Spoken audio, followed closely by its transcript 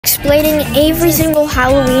explaining every single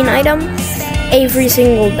Halloween item every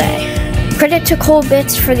single day. Credit to Cole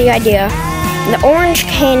Bits for the idea. The orange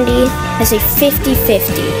candy has a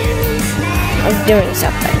 50-50 of doing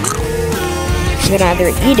something. You can either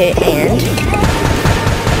eat it and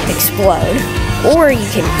explode, or you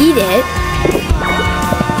can eat it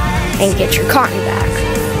and get your cotton back.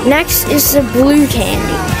 Next is the blue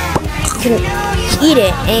candy. You can eat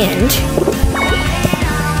it and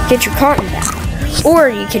get your cotton back, or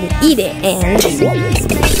you can eat it and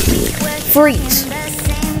freeze.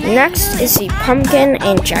 Next is the pumpkin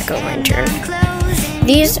and jack-o'-lantern.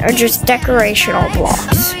 These are just decorational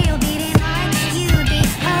blocks.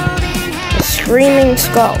 A screaming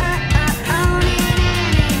skull.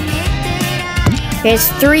 It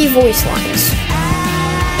has 3 voice lines.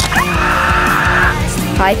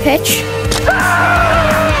 High pitch,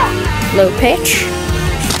 low pitch,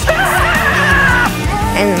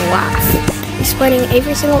 and laugh. Explaining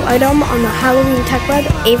every single item on the Halloween Tech Web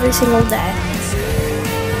every single day.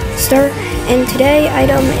 And today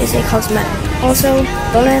item is a cosmetic. Also,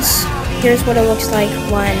 bonus, here's what it looks like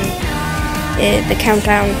when the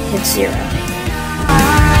countdown hits 0.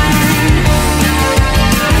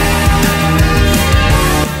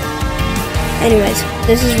 Anyways,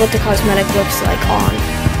 this is what the cosmetic looks like on.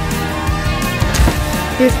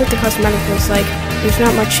 Here's what the cosmetic looks like. There's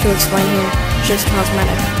not much to explain here, just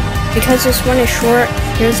cosmetic. Because this one is short,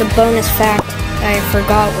 here's a bonus fact that I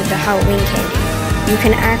forgot with the Halloween candy. You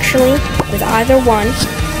can actually, with either one, you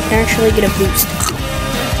can actually get a boost.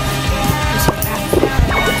 Just like that.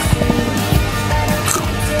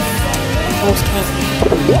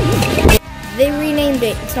 Candy. They renamed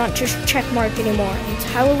it. It's not just checkmark anymore. It's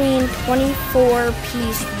Halloween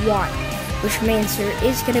 24-piece one, which means there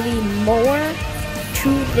is going to be more to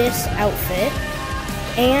this outfit,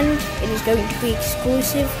 and it is going to be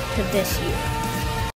exclusive to this year.